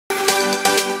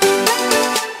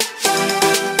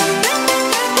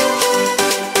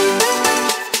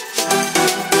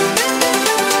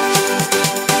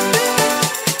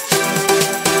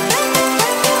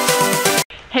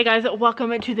Hey guys,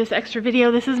 welcome to this extra video.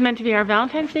 This is meant to be our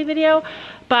Valentine's Day video,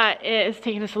 but it's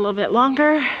taking us a little bit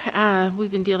longer.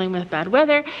 We've been dealing with bad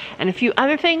weather and a few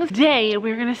other things. Today,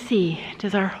 we're gonna see,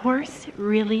 does our horse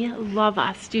really love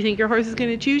us? Do you think your horse is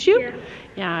gonna choose you? Yeah.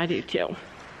 Yeah, I do too.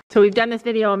 So we've done this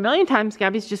video a million times.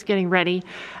 Gabby's just getting ready.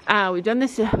 We've done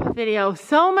this video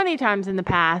so many times in the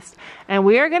past, and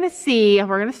we are gonna see,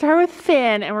 we're gonna start with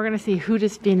Finn, and we're gonna see who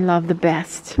does Finn love the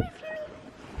best.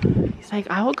 He's like,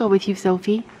 I will go with you,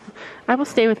 Sophie. I will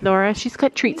stay with Laura. She's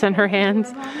got treats on her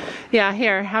hands. Yeah,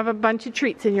 here, have a bunch of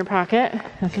treats in your pocket.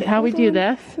 This is how we do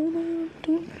this.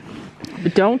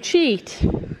 But don't cheat.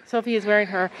 Sophie is wearing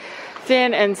her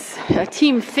Finn and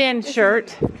Team Finn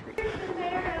shirt.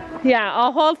 Yeah,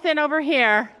 I'll hold Finn over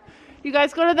here. You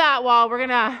guys go to that wall. We're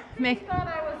gonna make. I thought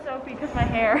I was Sophie because my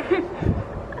hair.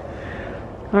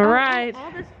 All right.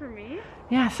 All this for me?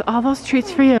 Yes, all those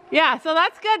treats for you. Yeah, so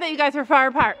that's good that you guys are far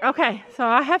apart. Okay, so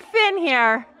I have Finn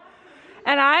here,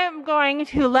 and I am going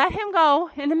to let him go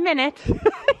in a minute. He's like,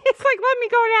 let me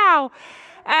go now.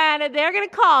 And they're gonna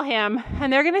call him,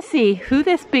 and they're gonna see who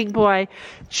this big boy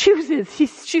chooses.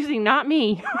 He's choosing not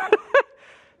me.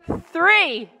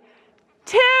 3,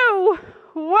 2,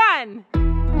 1.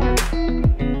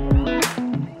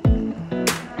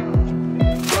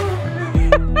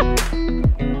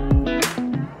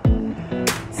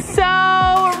 So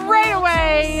right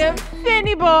away,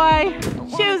 Finny boy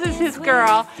chooses his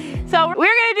girl. So we're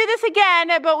gonna do this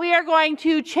again, but we are going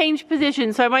to change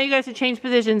positions. So I want you guys to change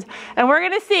positions, and we're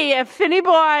gonna see if Finny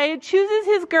boy chooses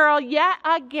his girl yet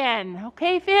again.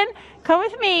 Okay, Finn, come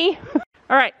with me.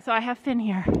 All right, so I have Finn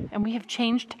here, and we have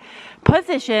changed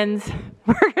positions.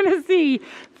 We're gonna see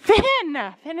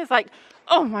Finn. Finn is like,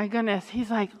 oh my goodness. He's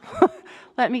like,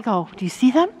 let me go. Do you see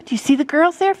them? Do you see the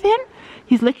girls there, Finn?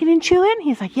 He's licking and chewing.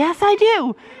 He's like, yes, I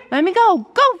do. Let me go.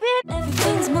 Go, Finn.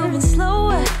 Everything's moving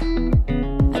slower.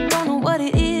 I don't know what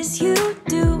it is you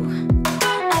do.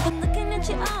 I've been looking at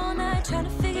you all night, trying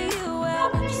to figure you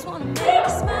out. I just want to make you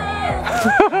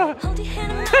smile. Hold your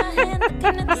hand in my hand,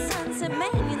 looking at the sunset,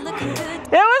 man, you're looking good.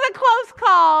 It was a close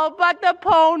call, but the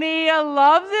pony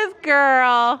loves his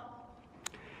girl.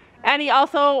 And he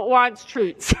also wants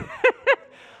treats.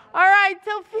 All right,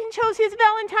 so Finn chose his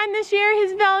Valentine this year.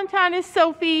 His Valentine is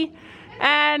Sophie,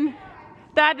 and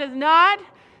that does not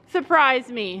surprise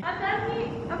me. Apparently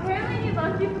he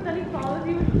loves you, but then he follows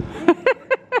you.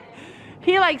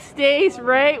 He like stays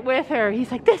right with her. He's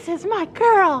like, this is my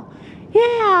girl.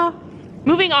 Yeah.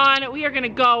 Moving on, we are gonna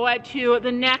go to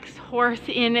the next horse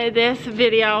in this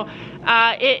video.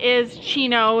 It is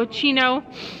Chino. Chino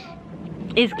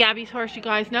is Gabby's horse, you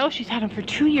guys know. She's had him for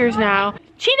 2 years now.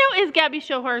 Chino is Gabby's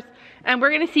show horse, and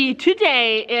we're gonna see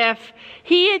today if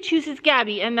he chooses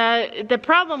Gabby. And the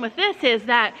problem with this is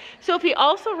that Sophie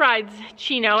also rides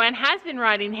Chino and has been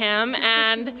riding him,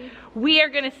 and we are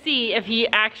gonna see if he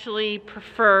actually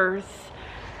prefers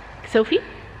Sophie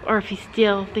or if he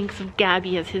still thinks of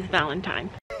Gabby as his Valentine.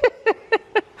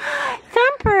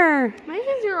 Thumper! My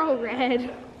hands are all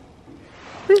red.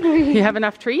 You have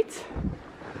enough treats?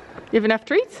 You have enough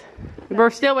treats? We're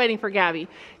still waiting for Gabby.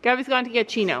 Gabby's gone to get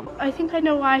Chino. I think I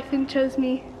know why Finn chose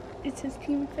me. It's his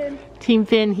Team Finn. Team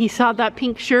Finn, he saw that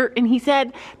pink shirt and he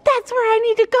said, that's where I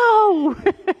need to go.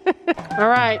 All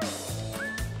right.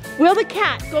 Will the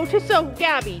cat go to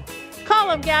Gabby? Call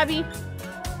him, Gabby.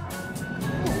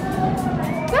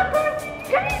 Thumper!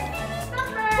 Come here!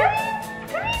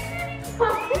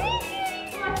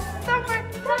 Thumper!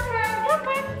 Come here!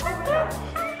 Thumper! Thumper!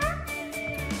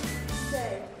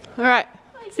 All right.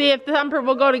 See if the Thumper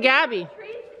will go to Gabby.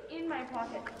 Treats in my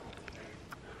pocket.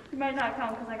 You might not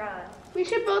count because I got it. We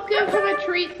should both give him a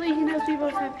treat so he knows we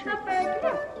both have treats.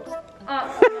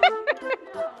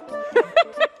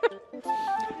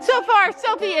 So far,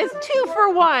 Sophie is 2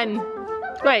 for 1.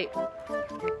 Wait.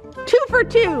 2 for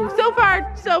 2. So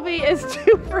far, Sophie is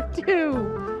 2 for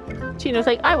 2. Chino's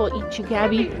like, I will eat you,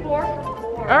 Gabby. 4 for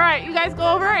 4. All right, you guys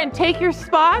go over and take your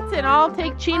spots, and I'll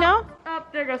take Chino. Oh,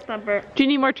 there goes Thumper. Do you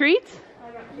need more treats?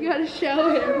 You gotta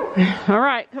show him. All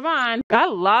right, come on. I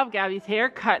love Gabby's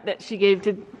haircut that she gave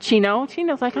to Chino.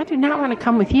 Chino's like, I do not want to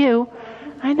come with you.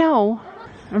 I know.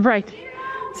 All right.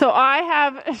 So I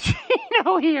have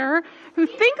Chino here who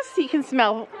thinks he can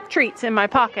smell treats in my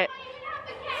pocket.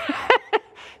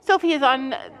 Sophie is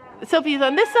on this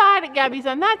side, Gabby's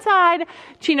on that side.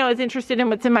 Chino is interested in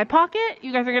what's in my pocket.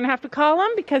 You guys are gonna have to call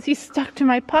him because he's stuck to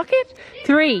my pocket.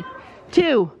 3,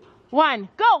 2, 1,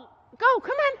 go, go,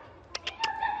 come on.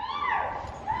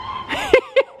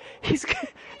 He's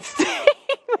staying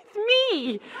with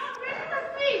me.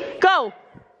 Go,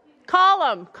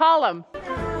 call him, call him.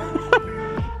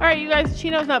 All right, you guys,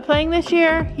 Chino's not playing this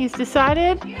year. He's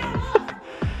decided.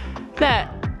 that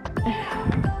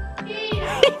he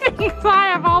thinks I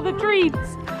have all the treats.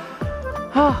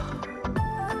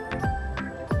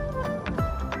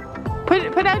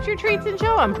 Put out your treats and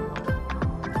show them.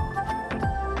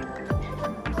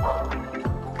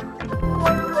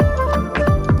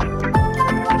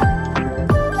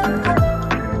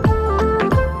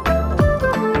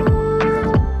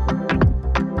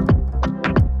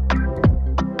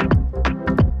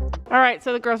 All right,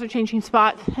 so the girls are changing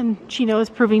spots, and Chino is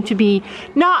proving to be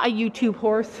not a YouTube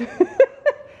horse.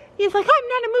 He's like, I'm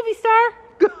not a movie star.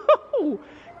 Go,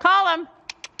 call him.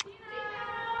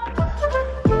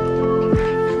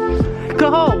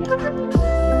 Go.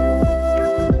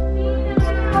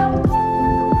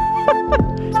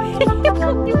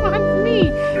 He wants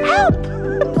me. Help.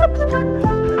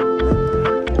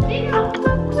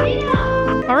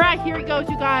 All right, here he goes,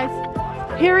 you guys.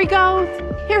 Here he goes.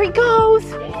 Here he goes.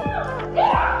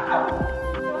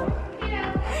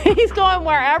 He's going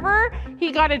wherever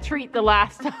he got a treat the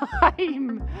last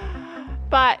time.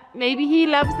 But maybe he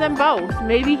loves them both.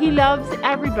 Maybe he loves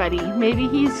everybody. Maybe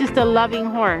he's just a loving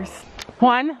horse.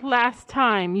 One last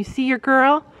time. You see your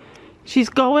girl? She's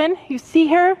going. You see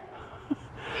her?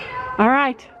 All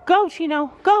right. Go,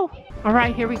 Chino. Go. All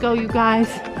right, here we go, you guys.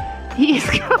 He's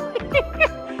going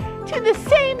to the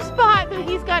same spot that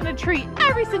he's gotten a treat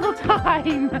every single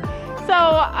time. So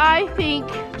I think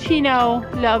Chino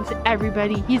loves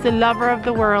everybody. He's a lover of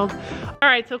the world. All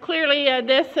right, so clearly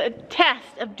this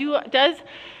test of does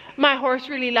my horse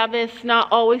really love us not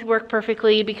always work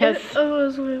perfectly, because it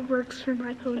always works for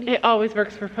my pony. It always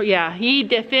works for, yeah,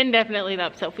 Finn definitely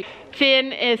loves Sophie.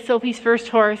 Finn is Sophie's first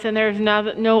horse, and there's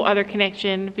no other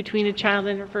connection between a child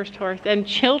and her first horse. And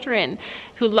children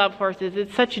who love horses,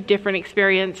 it's such a different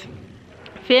experience.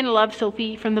 Finn loves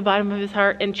Sophie from the bottom of his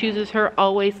heart and chooses her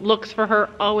always, looks for her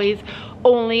always,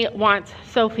 only wants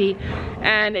Sophie.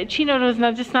 And Chino is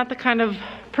just not the kind of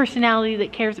personality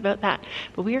that cares about that.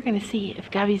 But we are going to see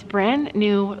if Gabby's brand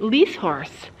new lease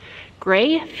horse,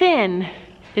 Gray Finn,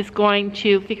 is going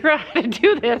to figure out how to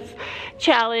do this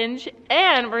challenge.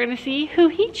 And we're going to see who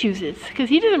he chooses, because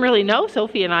he doesn't really know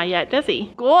Sophie and I yet, does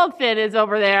he? Gold Finn is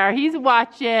over there. He's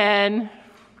watching.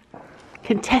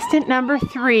 Contestant number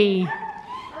 3.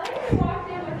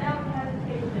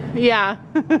 Yeah.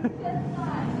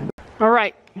 All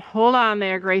right, hold on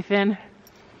there, Gray Finn.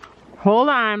 Hold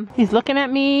on. He's looking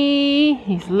at me.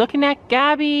 He's looking at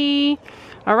Gabby.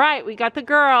 All right, we got the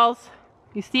girls.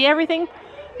 You see everything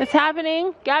that's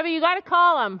happening? Gabby, you gotta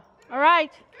call them. All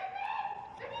right.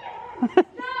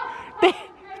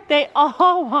 they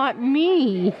all want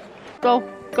me. Go.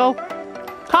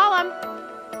 Call him.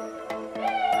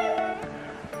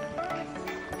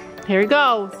 Here he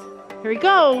goes. Here he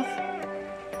goes.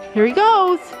 Here he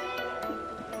goes.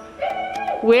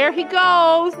 Where he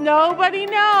goes, nobody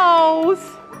knows.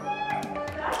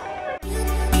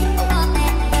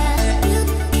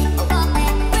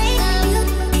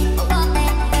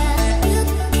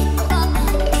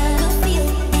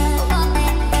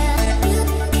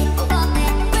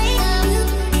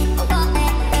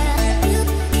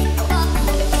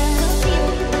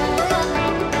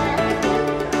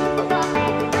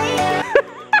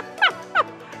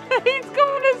 He's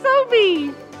going to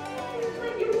Sophie.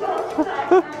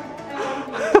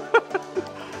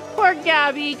 Poor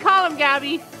Gabby. Call him,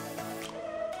 Gabby.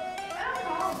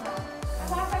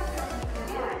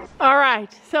 All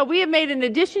right, so we have made an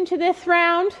addition to this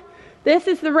round. This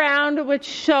is the round which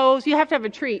shows you have to have a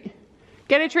treat.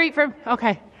 Get a treat from,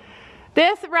 okay.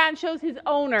 This round shows his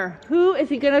owner. Who is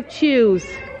he gonna choose?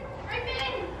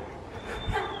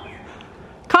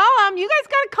 Call him, you guys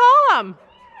gotta call him.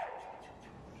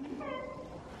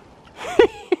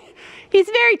 He's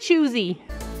very choosy.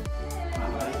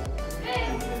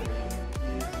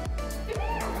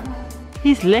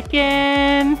 He's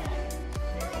licking.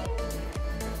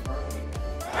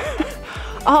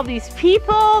 All these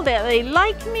people, they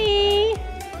like me.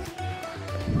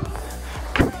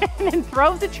 And then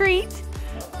throws a treat.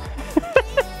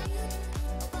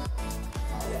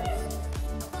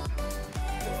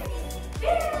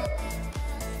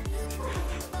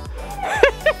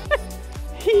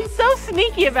 He's so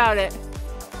sneaky about it.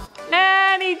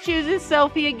 And he chooses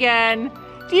Sophie again.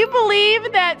 Do you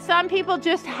believe that some people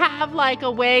just have like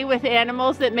a way with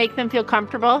animals that make them feel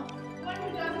comfortable?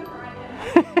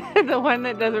 The one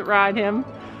that doesn't ride him.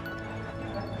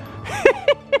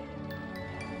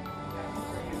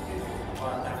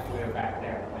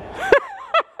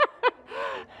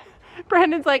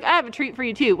 Brandon's like, I have a treat for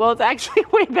you too. Well, it's actually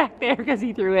way back there because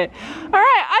he threw it. All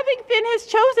right, I think Finn has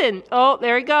chosen. Oh,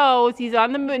 there he goes. He's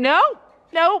on the move. No,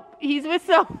 nope, he's with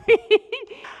Sophie.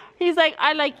 He's like,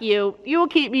 I like you. You will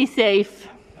keep me safe.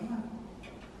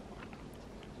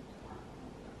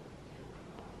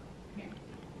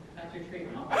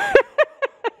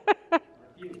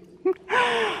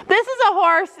 This is a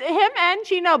horse. Him and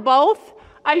Chino both,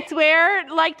 I swear,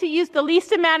 like to use the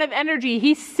least amount of energy.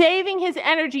 He's saving his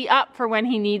energy up for when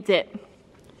he needs it.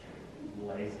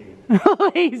 Lazy.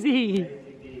 Lazy.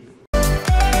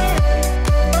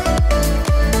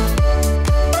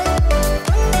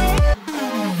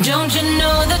 Don't you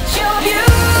know that you're beautiful?